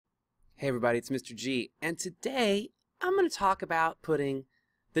Hey everybody, it's Mr. G, and today I'm going to talk about putting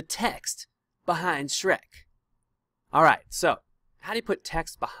the text behind Shrek. Alright, so how do you put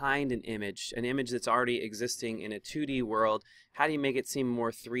text behind an image that's already existing in a 2D world? How do you make it seem more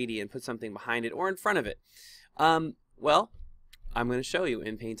 3D and put something behind it or in front of it? Well, I'm going to show you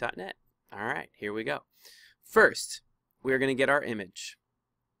in Paint.net. Alright, here we go. First, we're going to get our image.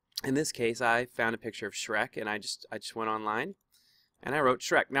 In this case, I found a picture of Shrek, and I just went online. And I wrote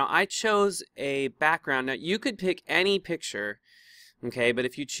Shrek. Now, I chose a background. Now, you could pick any picture, okay? But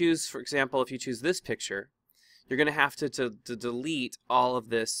if you choose, for example, if you choose this picture, you're going to have to delete all of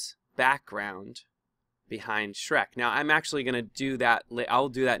this background behind Shrek. Now, I'm actually going to do that. I'll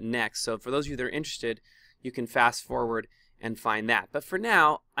do that next. So for those of you that are interested, you can fast forward and find that. But for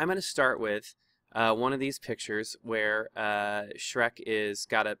now, I'm going to start with one of these pictures where Shrek is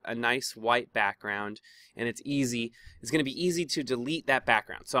got a nice white background, and it's easy. It's going to be easy to delete that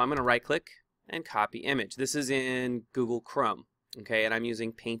background. So I'm going to right click and copy image. This is in Google Chrome, okay, and I'm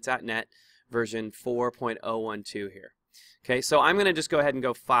using Paint.net version 4.012 here. Okay, so I'm going to just go ahead and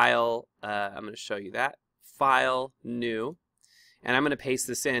go File. I'm going to show you that. File, New, and I'm going to paste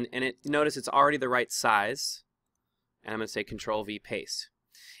this in, and notice it's already the right size, and I'm going to say Control V, paste.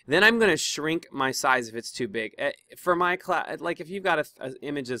 Then I'm going to shrink my size if it's too big. For my class, like if you've got an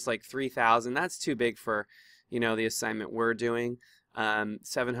image that's like 3,000, that's too big for, you know, the assignment we're doing.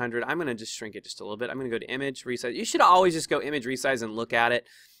 700, I'm going to just shrink it just a little bit. I'm going to go to Image, Resize. You should always just go Image, Resize, and look at it.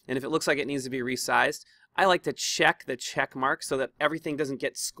 And if it looks like it needs to be resized, I like to check the check mark so that everything doesn't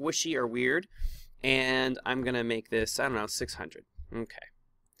get squishy or weird. And I'm going to make this, I don't know, 600. Okay.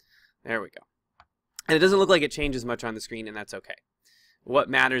 There we go. And it doesn't look like it changes much on the screen, and that's okay.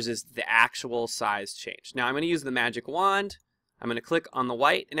 What matters is the actual size change. Now I'm going to use the magic wand. I'm going to click on the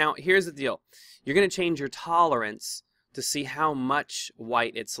white. Now here's the deal. You're going to change your tolerance to see how much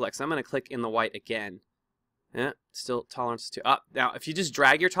white it selects. I'm going to click in the white again. Yeah, still tolerance is 2. Now if you just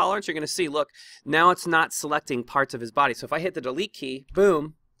drag your tolerance, you're going to see, look, now it's not selecting parts of his body. So if I hit the delete key,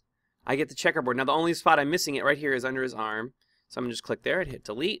 boom, I get the checkerboard. Now the only spot I'm missing it right here is under his arm. So I'm going to just click there and hit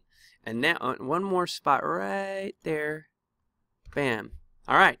delete. And now one more spot right there. Bam.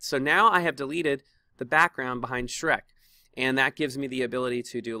 Alright, so now I have deleted the background behind Shrek, and that gives me the ability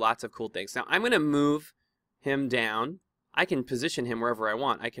to do lots of cool things. Now I'm going to move him down. I can position him wherever I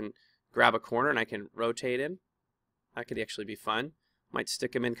want. I can grab a corner and I can rotate him. That could actually be fun. Might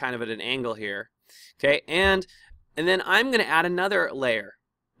stick him in kind of at an angle here. Okay, and then I'm going to add another layer.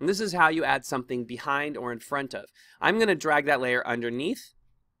 And this is how you add something behind or in front of. I'm going to drag that layer underneath.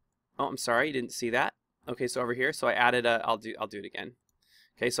 Oh, I'm sorry, you didn't see that. Okay, so over here, so I added a, I'll do it again.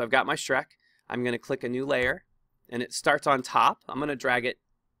 Okay, so I've got my Shrek. I'm going to click a new layer, and it starts on top. I'm going to drag it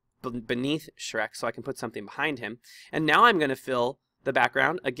beneath Shrek so I can put something behind him. And now I'm going to fill the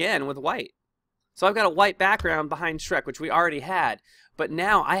background again with white. So I've got a white background behind Shrek, which we already had. But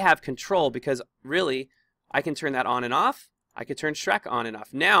now I have control because really I can turn that on and off. I could turn Shrek on and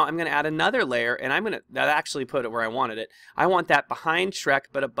off. Now I'm going to add another layer, and I'm going to actually put it where I wanted it. I want that behind Shrek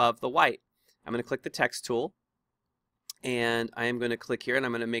but above the white. I'm going to click the text tool, and I am going to click here, and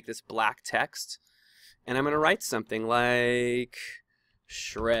I'm going to make this black text, and I'm going to write something like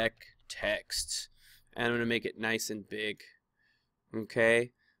Shrek text, and I'm going to make it nice and big,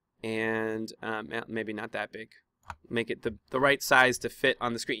 okay, and maybe not that big. Make it the right size to fit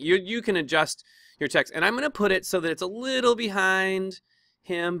on the screen. You can adjust your text, and I'm going to put it so that it's a little behind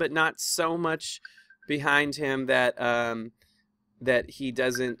him, but not so much behind him that he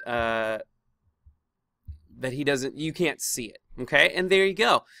doesn't you can't see it, okay? And there you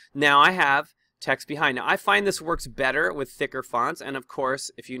go. Now I have text behind. Now I find this works better with thicker fonts, and of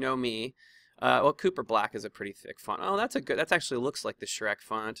course, if you know me, well, Cooper Black is a pretty thick font. Oh, that actually looks like the Shrek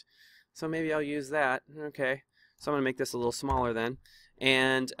font, so maybe I'll use that. Okay, so I'm gonna make this a little smaller then,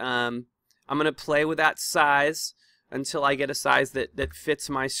 and I'm gonna play with that size until I get a size that fits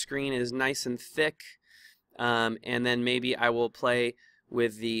my screen, is nice and thick, and then maybe I will play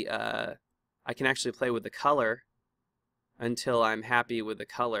with the I can actually play with the color until I'm happy with the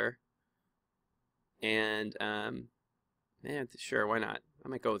color. And, sure, why not? I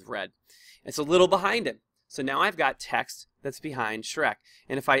might go with red. It's a little behind him. So now I've got text that's behind Shrek.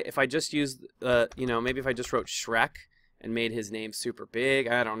 And if I just use, maybe if I just wrote Shrek and made his name super big,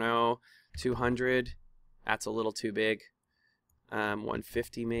 I don't know, 200, that's a little too big.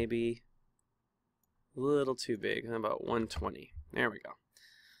 150 maybe, a little too big. How about 120? There we go.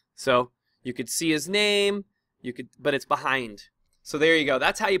 So you could see his name, but it's behind. So there you go.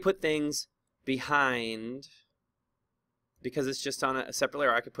 That's how you put things behind, because it's just on a separate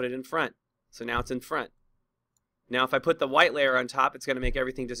layer. I could put it in front. So now it's in front. Now if I put the white layer on top, it's going to make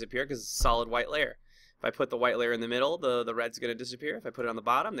everything disappear because it's a solid white layer. If I put the white layer in the middle, the red's going to disappear. If I put it on the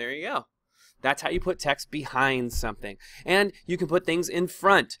bottom, there you go. That's how you put text behind something. And you can put things in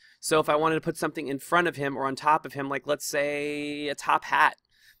front. So if I wanted to put something in front of him or on top of him, like let's say a top hat,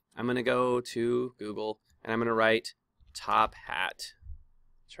 I'm going to go to Google and I'm going to write top hat.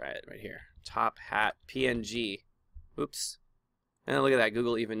 Try it right here. Top hat PNG. Oops. And look at that.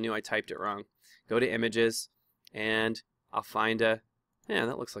 Google even knew I typed it wrong. Go to images and I'll find a, yeah,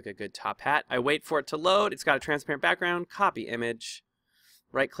 that looks like a good top hat. I wait for it to load. It's got a transparent background. Copy image.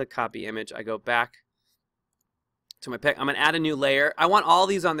 Right click, copy image. I go back to my pic. I'm going to add a new layer. I want all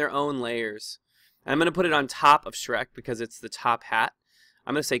these on their own layers. And I'm going to put it on top of Shrek because it's the top hat.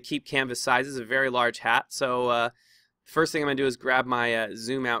 I'm going to say keep canvas size. This is a very large hat. So first thing I'm going to do is grab my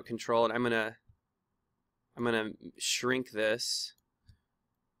zoom out control and I'm going to shrink this.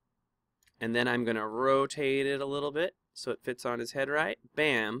 And then I'm going to rotate it a little bit so it fits on his head right.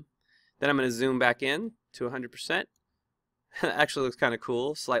 Bam. Then I'm going to zoom back in to 100%. Actually looks kind of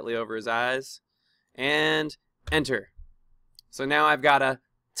cool, slightly over his eyes. And enter. So now I've got a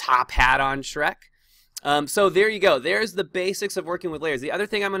top hat on Shrek. So there you go. There's the basics of working with layers. The other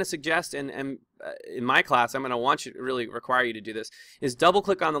thing I'm going to suggest, and in my class, I'm going to want you to really require you to do this, is double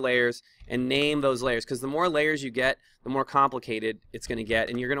click on the layers and name those layers. Because the more layers you get, the more complicated it's going to get,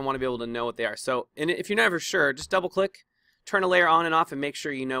 and you're going to want to be able to know what they are. So and if you're never sure, just double click, turn a layer on and off, and make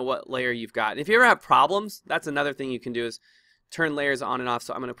sure you know what layer you've got. And if you ever have problems, that's another thing you can do is turn layers on and off.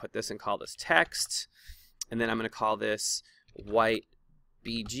 So I'm going to put this and call this text, and then I'm going to call this white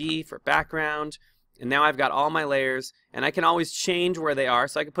BG for background. And now I've got all my layers, and I can always change where they are.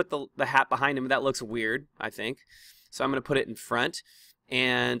 So I can put the hat behind him. That looks weird, I think. So I'm going to put it in front,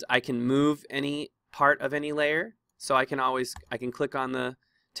 and I can move any part of any layer. So I can click on the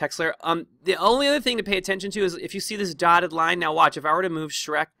text layer. The only other thing to pay attention to is if you see this dotted line. Now watch, if I were to move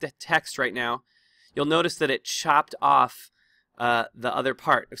Shrek the text right now, you'll notice that it chopped off the other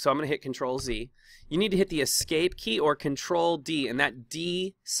part. So I'm going to hit Control Z. You need to hit the Escape key or Control D, and that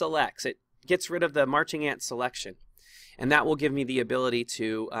deselects it. Gets rid of the marching ant selection, and that will give me the ability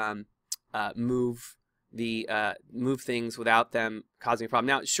to move things without them causing a problem.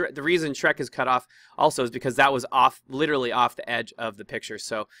 Now, the reason Shrek is cut off also is because that was literally off the edge of the picture,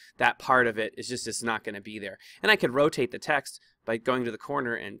 so that part of it is just not going to be there. And I could rotate the text by going to the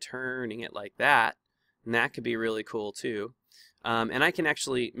corner and turning it like that, and that could be really cool too. And I can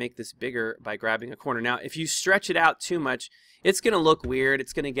actually make this bigger by grabbing a corner. Now, if you stretch it out too much, it's going to look weird.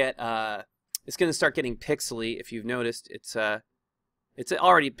 It's going to get it's going to start getting pixely. If you've noticed, it's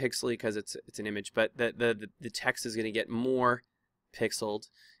already pixely because it's an image, but the text is going to get more pixeled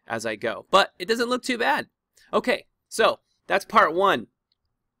as I go. But it doesn't look too bad. Okay, so that's part one.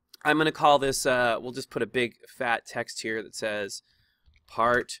 I'm going to call this. We'll just put a big fat text here that says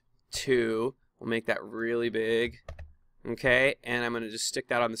part 2. We'll make that really big. Okay, and I'm going to just stick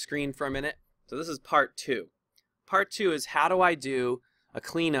that on the screen for a minute. So this is part 2. Part 2 is how do I do a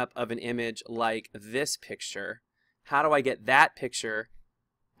cleanup of an image like this picture? How do I get that picture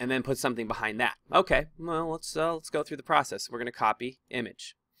and then put something behind that? Okay, well, let's go through the process. We're going to copy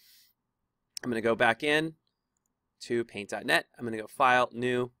image. I'm going to go back in to paint.net. I'm going to go File,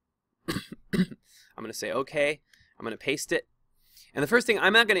 New. I'm going to say OK. I'm going to paste it. And the first thing,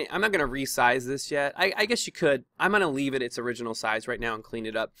 I'm not gonna resize this yet. I guess you could. I'm gonna leave it its original size right now and clean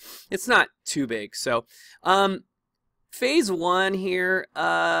it up. It's not too big. So, phase 1 here,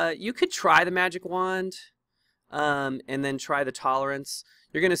 you could try the magic wand, and then try the tolerance.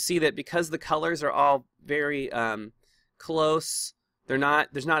 You're gonna see that because the colors are all very close, there's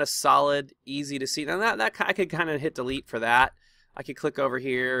not a solid, easy to see. Now that I could kind of hit delete for that. I could click over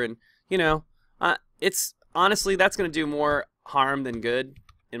here, and it's honestly that's gonna do more harm than good,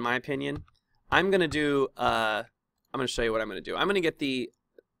 in my opinion. I'm gonna do. I'm gonna show you what I'm gonna do. I'm gonna get the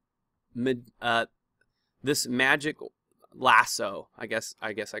this magic lasso. I guess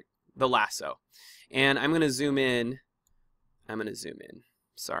the lasso, and I'm gonna zoom in.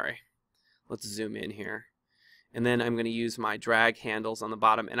 Sorry, let's zoom in here, and then I'm gonna use my drag handles on the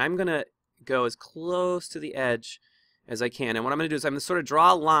bottom, and I'm gonna go as close to the edge as I can. And what I'm gonna do is I'm gonna sort of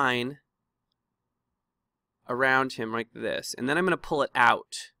draw a line around him like this, and then I'm going to pull it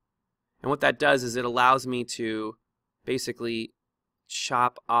out, and what that does is it allows me to basically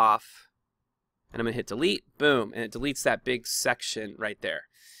chop off, and I'm going to hit delete, boom, and it deletes that big section right there.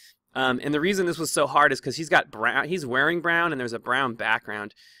 And the reason this was so hard is because he's wearing brown, and there's a brown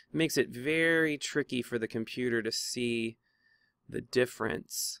background. It makes it very tricky for the computer to see the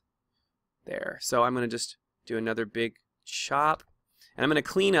difference there. So I'm going to just do another big chop, and I'm going to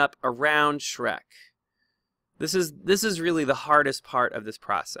clean up around Shrek. This is really the hardest part of this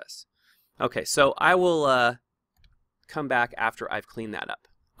process. Okay, so I will come back after I've cleaned that up.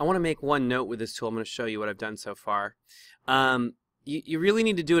 I want to make one note with this tool. I'm going to show you what I've done so far. You really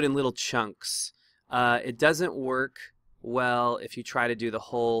need to do it in little chunks. It doesn't work well if you try to do the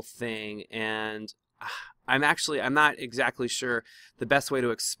whole thing, and I'm not exactly sure the best way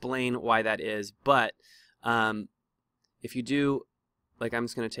to explain why that is, but if you do, like, I'm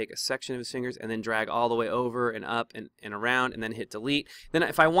just going to take a section of his fingers and then drag all the way over and up and around and then hit delete. Then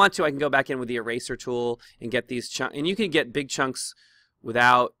if I want to, I can go back in with the eraser tool and get these chunks, and you can get big chunks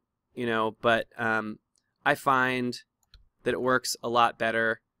without, but I find that it works a lot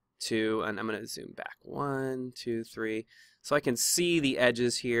better to, and I'm going to zoom back 1, 2, 3, so I can see the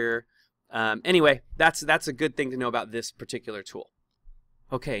edges here. Anyway, that's a good thing to know about this particular tool.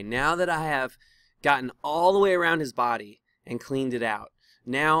 Okay, now that I have gotten all the way around his body and cleaned it out,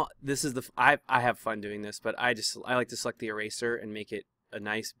 now this is I have fun doing this, but I like to select the eraser and make it a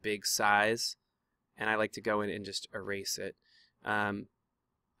nice big size, and I like to go in and just erase it.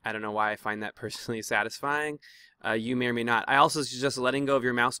 I don't know why I find that personally satisfying. You may or may not. I also suggest letting go of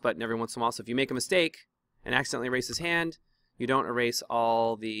your mouse button every once in a while. So if you make a mistake and accidentally erase his hand, you don't erase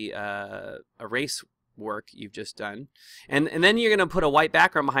all the erase work you've just done. And then you're going to put a white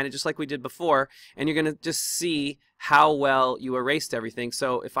background behind it just like we did before, and you're going to just see how well you erased everything.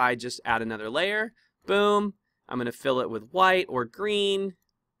 So if I just add another layer, boom, I'm going to fill it with white or green.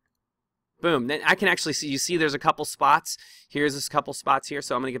 Boom. Then I can actually see, you see there's a couple spots. Here's a couple spots here.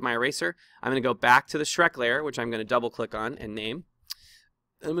 So I'm going to get my eraser. I'm going to go back to the Shrek layer, which I'm going to double click on and name.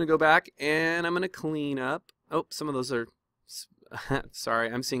 I'm going to go back and I'm going to clean up. Oh, some of those are,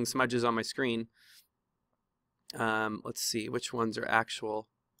 sorry, I'm seeing smudges on my screen. Let's see, which ones are actual.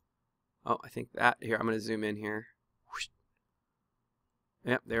 Oh, I think that, here, I'm going to zoom in here.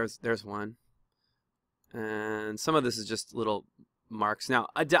 Yep, there's one. And some of this is just little marks. Now,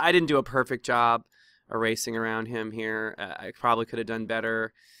 I didn't do a perfect job erasing around him here. I probably could have done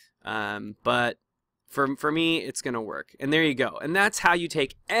better, but for me, it's going to work. And there you go. And that's how you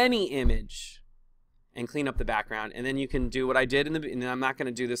take any image and clean up the background. And then you can do what I did and I'm not going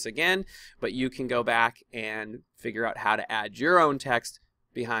to do this again, but you can go back and figure out how to add your own text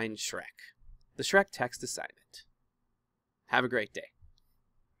behind Shrek. The Shrek text assignment. Have a great day.